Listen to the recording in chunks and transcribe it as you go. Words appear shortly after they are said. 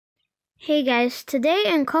Hey guys, today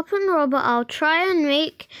in CopNRobber I'll try and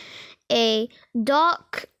make a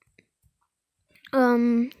dark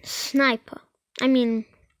sniper.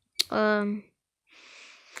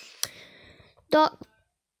 Dark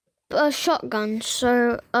shotgun.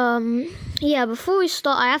 So yeah, before we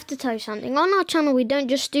start I have to tell you something. On our channel we don't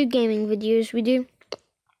just do gaming videos, we do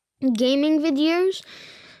gaming videos,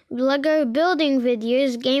 Lego building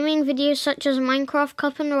videos, gaming videos such as Minecraft,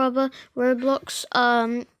 CopNRobber, Roblox,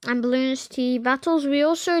 and Bloons TD Battles. We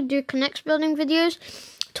also do Connects building videos,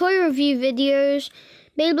 toy review videos,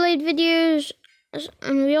 Beyblade videos,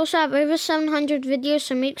 and we also have over 700 videos,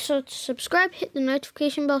 so make sure to subscribe, hit the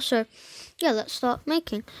notification bell. So yeah, let's start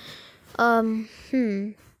making.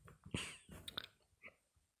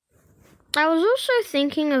 I was also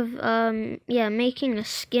thinking of making a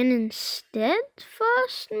skin instead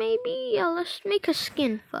first, maybe. Yeah, let's make a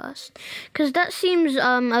skin first, because that seems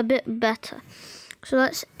a bit better. So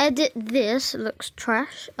let's edit this. It looks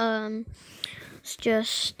trash. Let's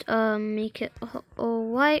just make it all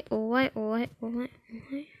white.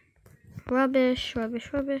 Rubbish.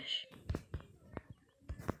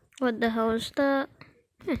 What the hell is that?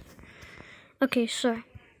 Okay, so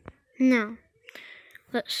now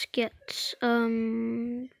let's get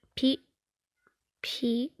peach.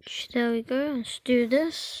 There we go. Let's do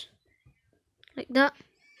this like that.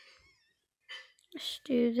 Let's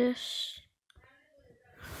do this.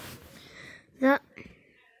 That.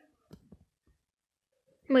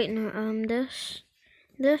 Wait, no.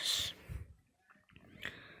 This.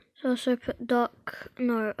 So also put dark.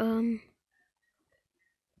 No.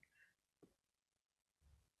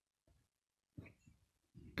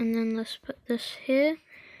 And then let's put this here.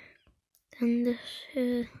 Then this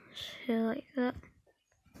here like that.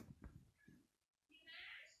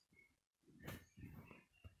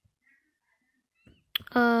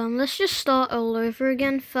 Let's just start all over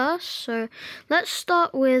again first. So let's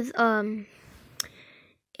start with a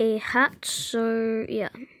hat. So yeah.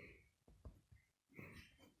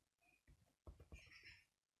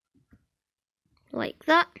 Like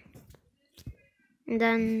that. And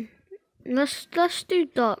then let's do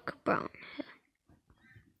dark brown here.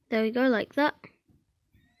 There we go, like that.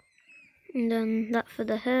 And then that for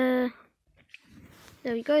the hair.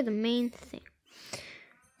 There we go, the main thing.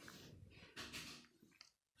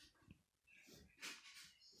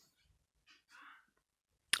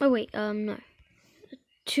 Oh wait, no.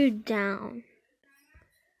 2 down.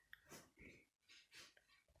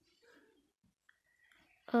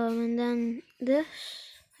 And then this,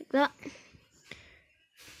 like that.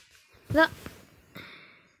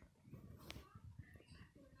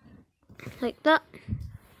 Like that.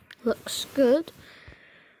 Looks good.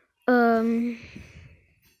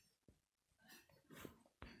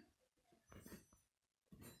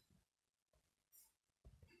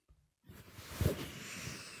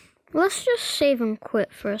 Let's just save and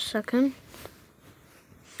quit for a second.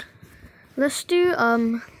 Let's do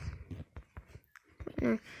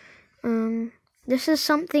this is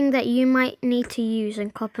something that you might need to use in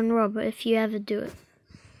CopNRobber if you ever do it.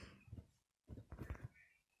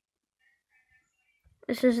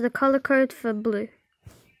 This is the color code for blue.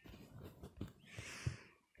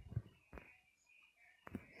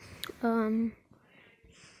 I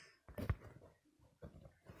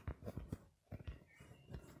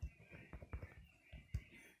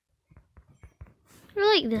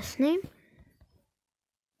like this name.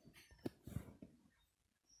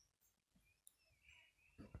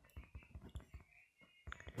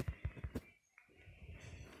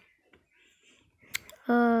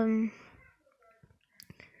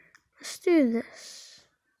 Let's do this.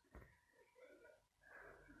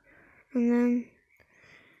 And then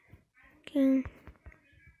again,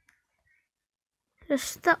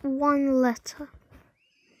 just that one letter.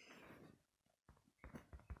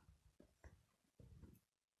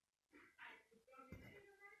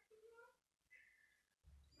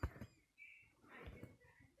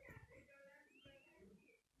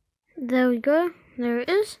 There we go. There it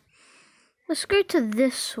is. Let's go to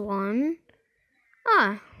this one.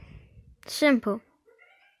 Simple.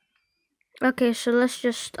 Okay, so let's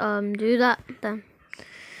just do that then.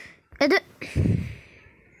 Edit.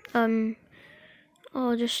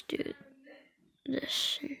 I'll just do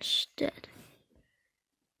this instead.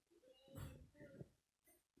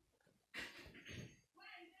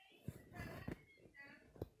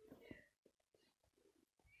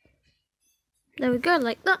 There we go,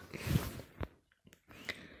 like that.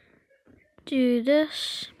 Do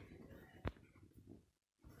this.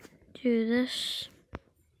 Do this.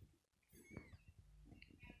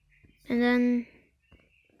 And then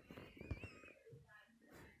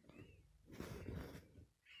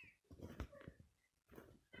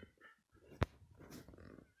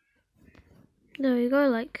There we go,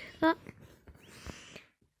 like that.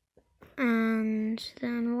 And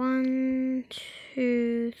then 1,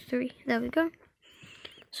 2, 3. There we go.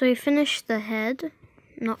 So we finished the head.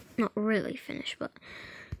 Not really finished, but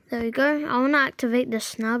there we go. I want to activate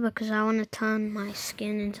this now because I want to turn my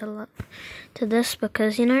skin into this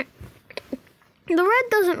because, you know, the red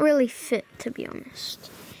doesn't really fit, to be honest.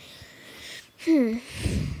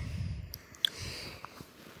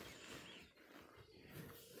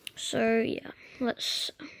 So yeah,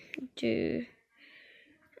 let's do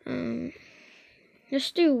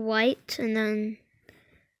just do white and then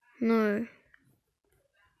no.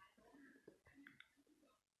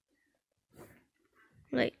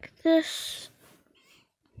 Like this.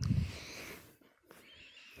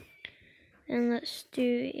 And let's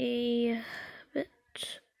do a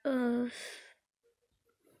bit of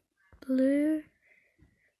blue.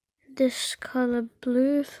 This color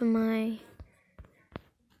blue for my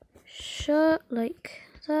shirt, like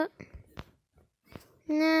that.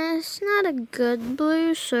 Nah, it's not a good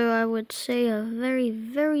blue, so I would say a very,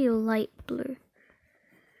 very light blue.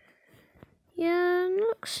 Yeah, it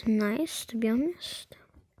looks nice, to be honest.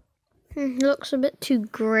 It looks a bit too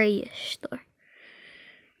grayish, though.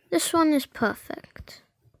 This one is perfect,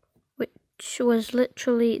 which was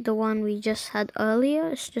literally the one we just had earlier.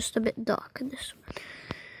 It's just a bit darker, this one.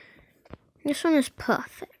 This one is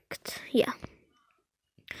perfect, yeah.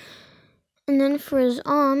 And then for his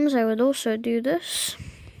arms, I would also do this.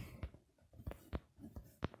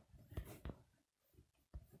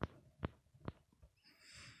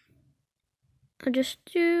 I'll just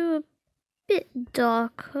do a bit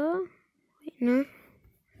darker. Wait, no.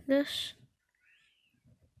 This.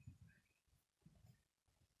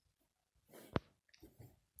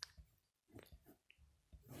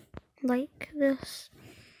 Like this.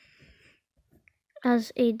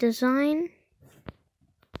 As a design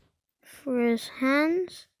for his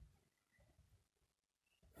hands.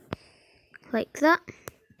 Like that.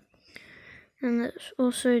 And let's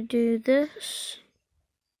also do this.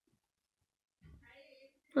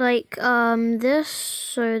 Like this,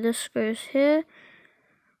 so this goes here.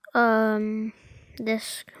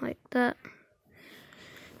 This like that.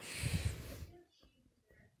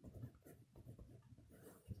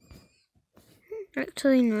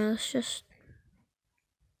 Actually no, let's just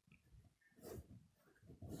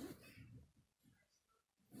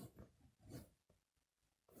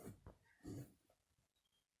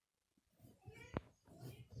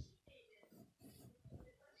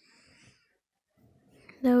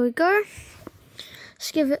there we go.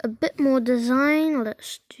 Let's give it a bit more design.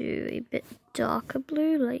 Let's do a bit darker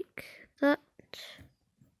blue like that.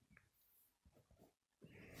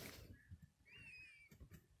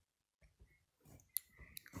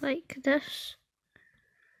 Like this.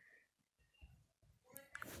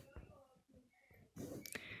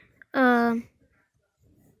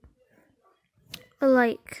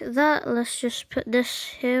 Like that. Let's just put this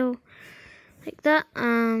here like that.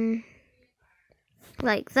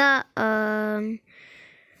 Like that.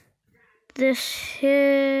 This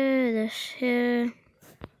here, this here,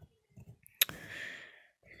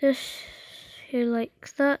 this here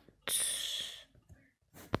like that.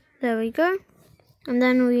 There we go. And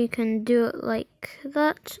then we can do it like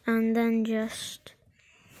that, and then just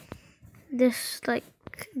this like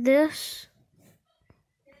this.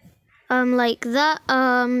 Like that.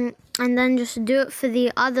 And then just do it for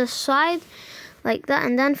the other side like that.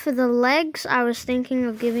 And then for the legs, I was thinking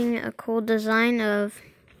of giving it a cool design of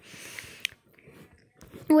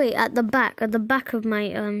at the back of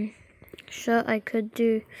my shirt, I could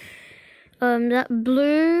do that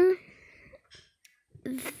blue,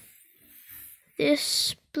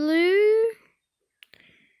 this blue,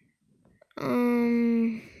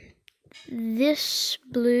 this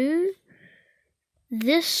blue,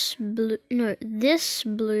 this blue, no, this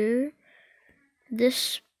blue,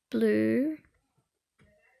 this blue,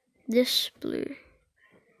 this blue,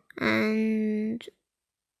 and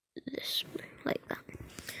this blue, like that.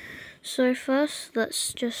 So first,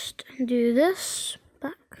 let's just do this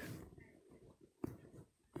back,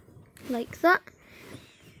 like that,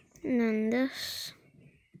 and then this,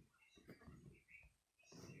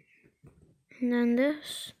 and then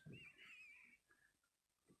this,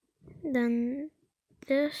 then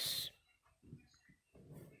this,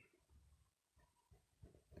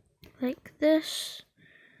 like this,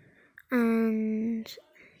 and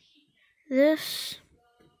this,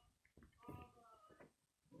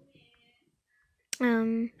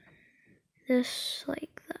 this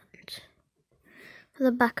like that, for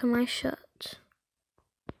the back of my shirt,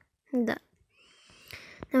 like that.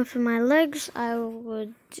 Then for my legs, I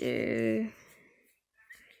would do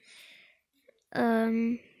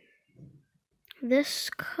this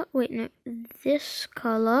this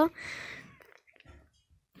color,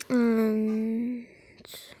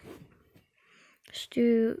 let's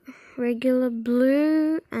do regular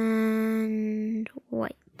blue and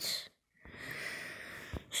white.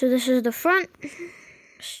 So this is the front,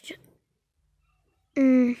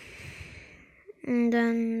 and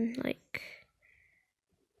then like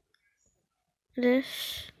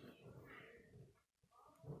this,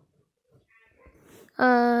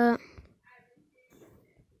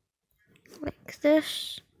 like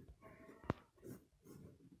this.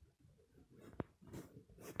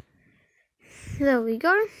 There we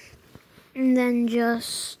go. And then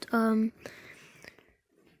just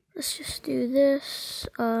let's just do this.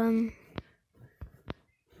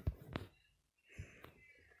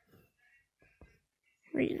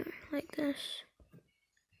 Like this.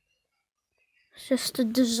 It's just the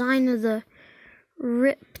design of the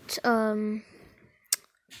ripped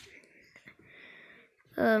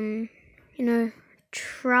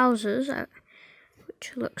trousers,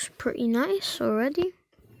 which looks pretty nice already.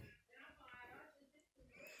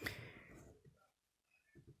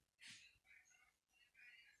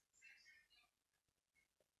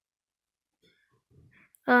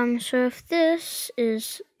 So if this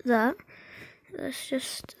is that, let's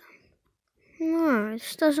just, no,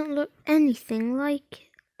 this doesn't look anything like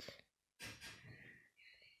it.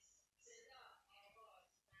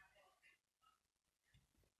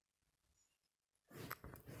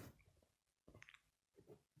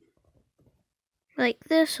 Like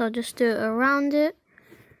this, I'll just do it around it,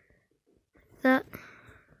 that.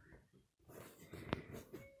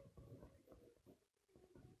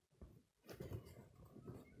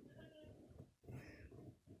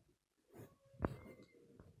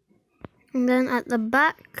 And then at the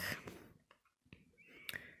back,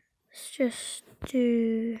 let's just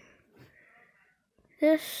do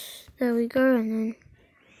this. There we go. And then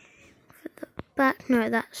for the back, no,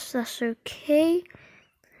 that's okay.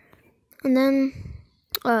 And then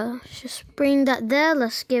let's just bring that there.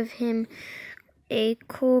 Let's give him a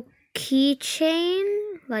cool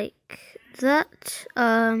keychain like that.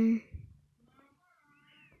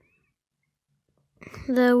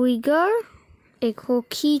 There we go. A cool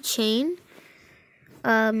keychain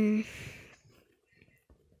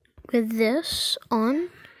with this on,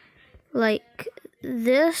 like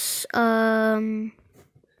this, and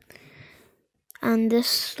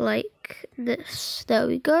this like this. There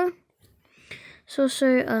we go. So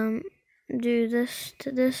do this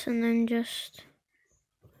to this, and then just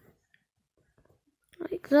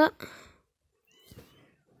like that,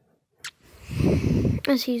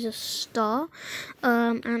 as he's a star.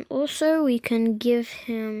 And also we can give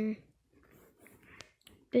him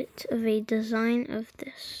a bit of a design of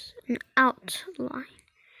this, an outline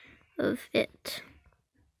of it.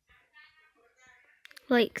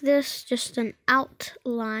 Like this, just an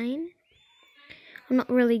outline. I'm not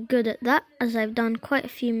really good at that, as I've done quite a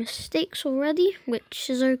few mistakes already, which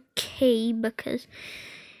is okay because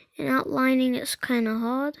in outlining it's kind of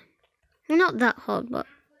hard. Well, not that hard, but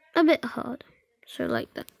a bit hard. So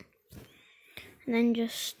like that. And then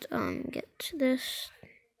just get this.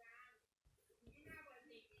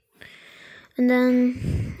 And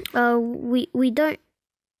then we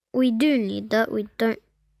do need that.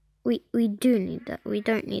 We do need that. We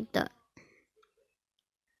don't need that.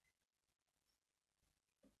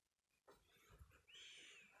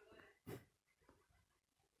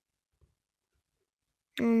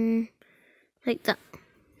 Like that.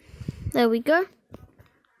 There we go.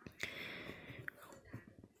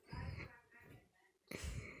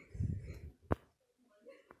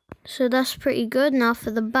 So that's pretty good. Now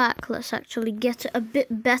for the back, let's actually get it a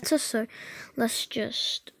bit better. So let's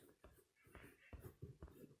just,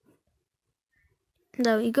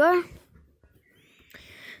 there we go.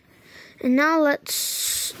 And now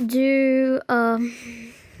let's do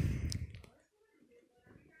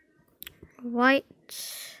white.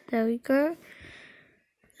 There we go.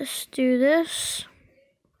 Let's do this.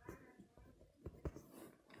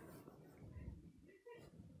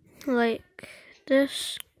 Like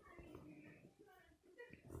this.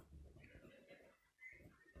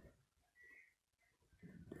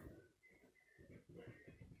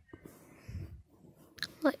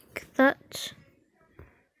 Like that.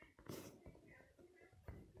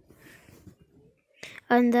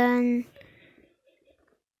 And then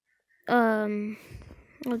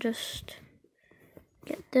I'll just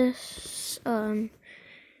get this,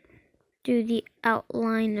 do the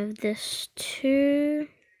outline of this too,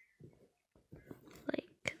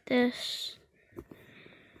 like this.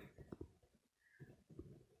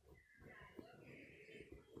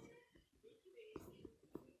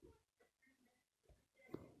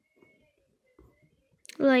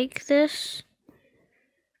 like this.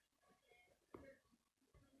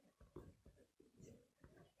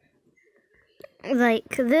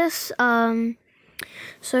 Like this.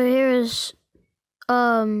 So here is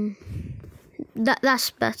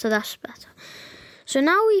that's better. So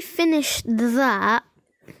now we finished that.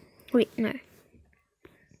 Wait, no.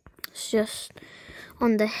 It's just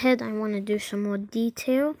on the head. I want to do some more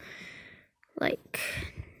detail, like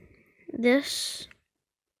this.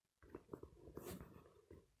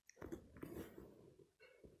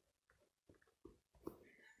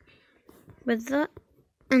 With that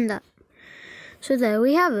and that. So there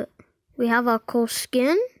we have it. We have our cool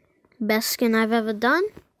skin. Best skin I've ever done.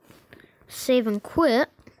 Save and quit.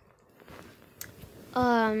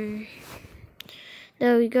 There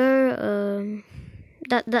we go.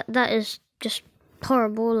 That is just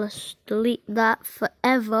horrible. Let's delete that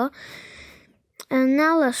forever. And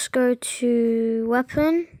now let's go to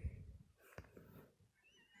weapon.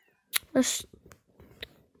 Let's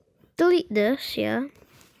delete this, yeah.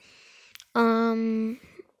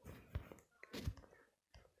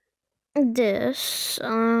 This,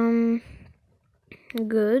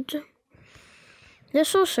 good.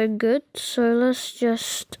 This also good. So let's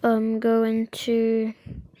just go into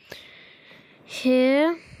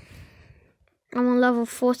here. I'm on level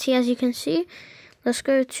 40, as you can see. Let's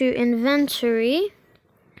go to inventory.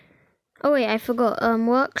 Oh wait, I forgot.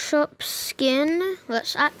 Workshop skin.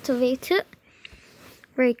 Let's activate it.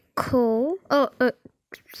 Very cool. Oh,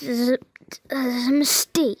 there's a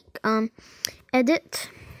mistake. Edit.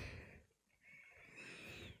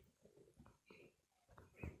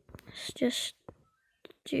 Let's just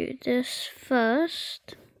do this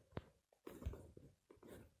first.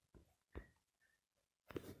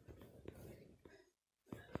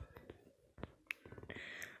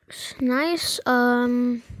 Looks nice.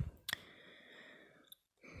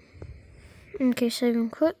 Okay, save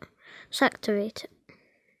and quit. Let's activate it.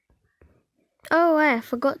 Oh, I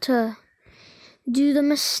forgot to do the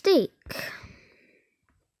mistake.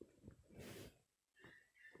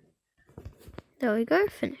 There we go,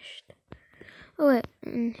 finished. Oh wait,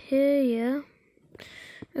 and here, yeah.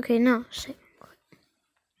 Okay, now save and quit.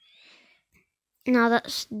 Now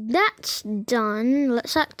that's done.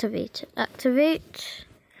 Let's activate it. Activate.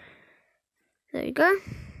 There you go.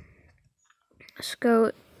 Let's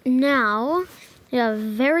go now. We have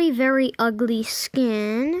very ugly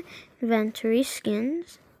skin. Inventory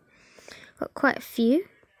skins. Got quite a few.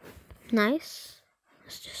 Nice.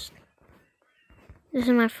 Let's just. This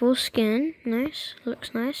is my full skin. Nice.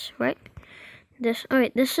 Looks nice, right? This. Oh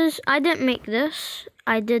wait, this is. I didn't make this.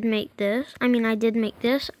 I did make this. I mean, I did make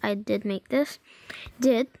this. I did make this.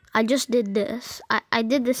 I just did this. I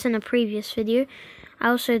did this in a previous video. I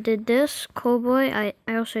also did this. Cowboy. I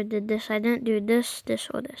also did this. I didn't do this, this,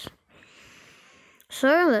 or this.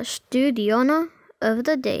 So let's do the honor of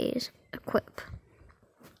the days. Equip.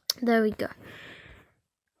 There we go.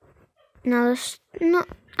 Now let's not.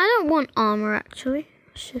 I don't want armor actually.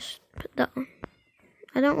 Let's just put that on.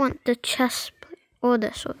 I don't want the chest plate or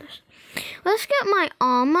this or this. Let's get my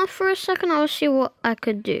armor for a second. I'll see what I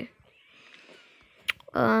could do.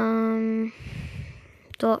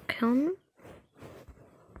 Dark helmet.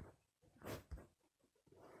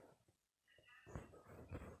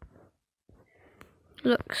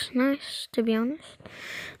 Looks nice, to be honest.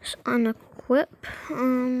 Let's unequip.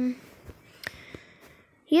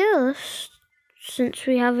 Yeah, since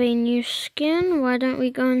we have a new skin, why don't we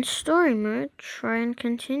go in story mode, try and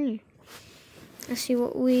continue. Let's see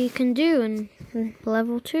what we can do in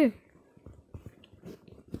level 2.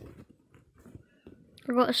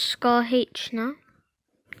 I got a Scar H now.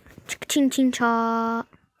 Ching ching cha.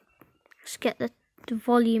 Let's get the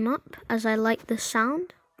volume up, as I like the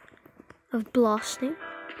sound of blasting.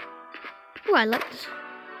 Oh, I like this.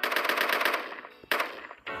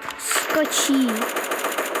 Scotchy.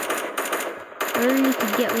 I really need to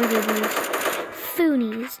get rid of these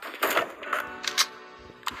foonies.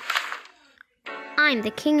 I'm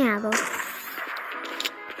the King Apple.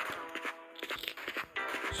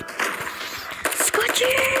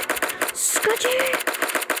 Scotchy! Scotchy!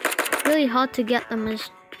 Really hard to get them as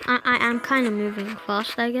I am kind of moving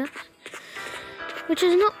fast, I guess. Which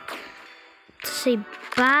is not to say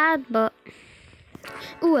bad, but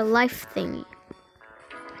ooh, a life thingy.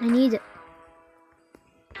 I need it.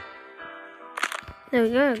 There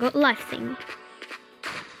we go, I got life thingy.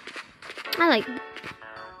 I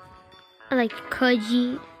like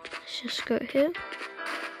Kaji. Let's just go here.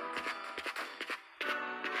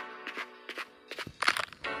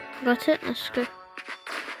 Got it, let's go.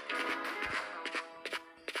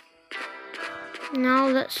 Now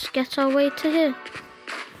let's get our way to here.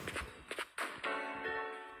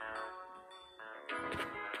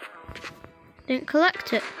 Didn't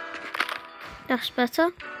collect it. That's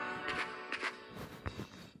better.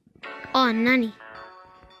 Oh, nanny.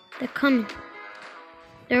 They're coming.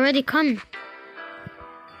 They're already coming.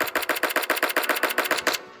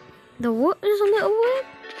 The what is a little weird?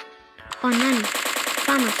 Oh, nanny.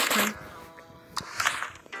 Farmer's time.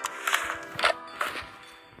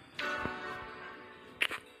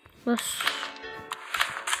 Let's...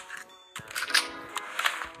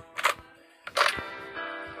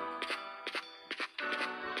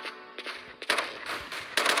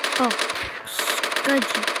 Oh,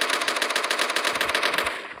 Scudgy.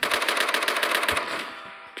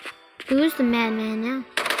 Who's the madman now?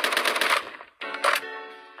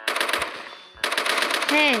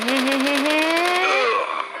 Hey.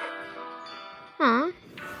 Aw.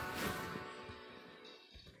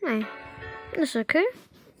 Hey, that's okay.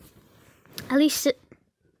 At least it...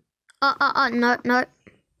 No.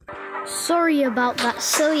 Sorry about that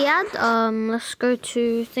silly ad. Let's go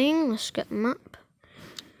to thing. Let's get map.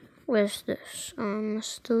 Where's this?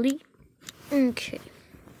 Let's delete. Okay.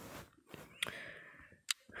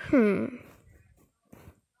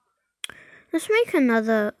 Let's make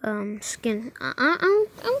another skin. I'm kind of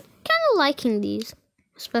liking these,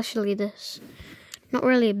 especially this. Not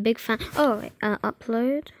really a big fan. Oh wait,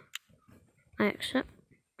 upload. I accept.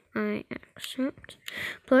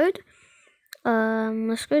 Upload.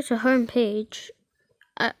 Let's go to home page.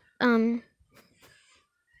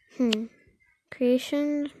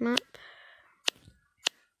 Creations, map.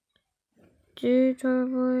 Dude,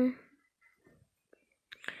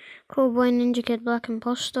 Cowboy, Ninja Kid, Black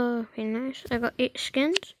Imposter. Okay, nice. I got 8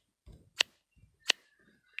 skins.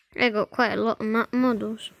 I got quite a lot of map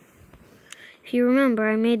models. If you remember,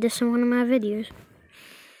 I made this in one of my videos.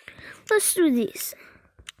 Let's do this.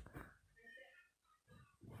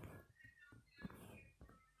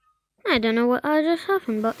 I don't know what just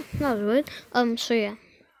happened, but that was weird. So yeah.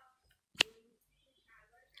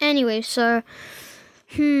 Anyway, so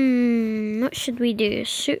what should we do?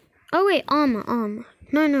 Suit. Oh wait, armor.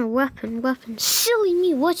 No, weapon. Silly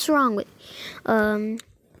me, what's wrong with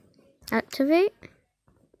activate.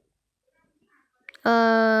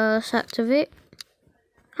 Let's activate.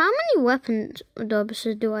 How many weapons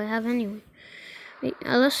dobbuses do I have anyway? Wait,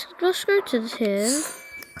 let's go to here.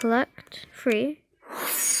 Collect free.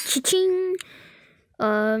 Cha-ching.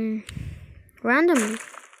 Randomly.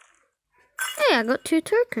 Hey, I got 2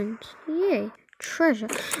 tokens. Yay. Treasure.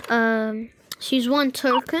 Let's use 1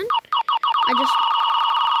 token.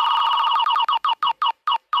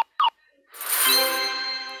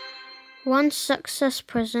 One success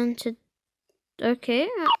presented. Okay,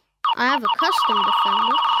 I have a custom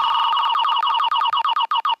defender.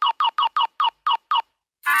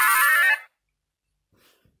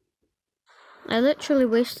 I literally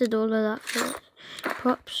wasted all of that for it.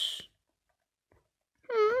 Props.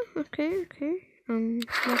 Okay. Weapon.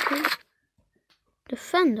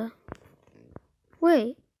 Defender.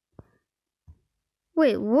 Wait,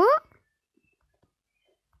 what?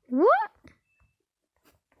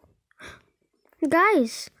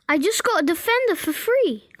 Guys, I just got a defender for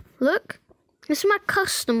free. Look, this is my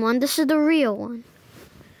custom one. This is the real one.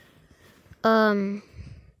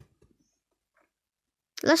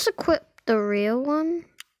 Let's equip the real one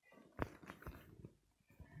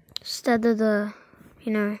instead of the,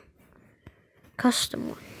 custom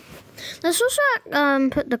one. Let's also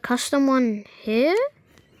put the custom one here.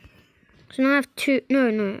 So now I have 2.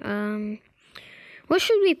 No. What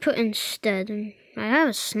should we put instead? I have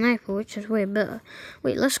a sniper, which is way better.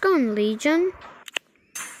 Wait, let's go on Legion.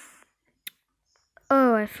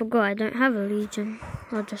 Oh, I forgot I don't have a Legion.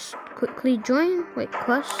 I'll just quickly join. Wait,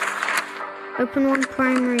 quest. Open 1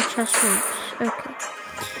 primary chest once. Okay.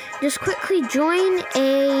 Just quickly join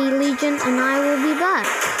a Legion and I will be back.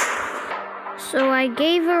 So I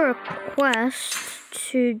gave her a quest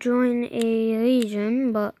to join a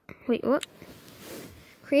Legion, but wait, what?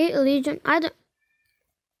 Create a Legion. I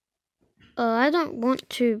don't want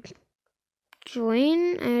to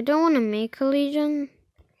join. I don't want to make a Legion.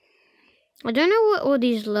 I don't know what all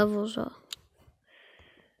these levels are.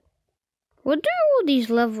 What do all these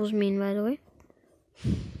levels mean, by the way?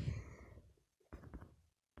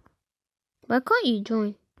 Why can't you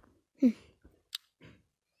join?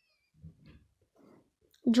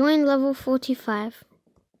 Join level 45.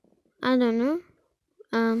 I don't know.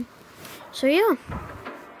 So yeah.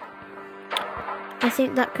 I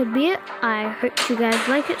think that could be it. I hope you guys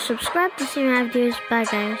like it. Subscribe to see my videos. Bye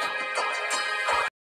guys.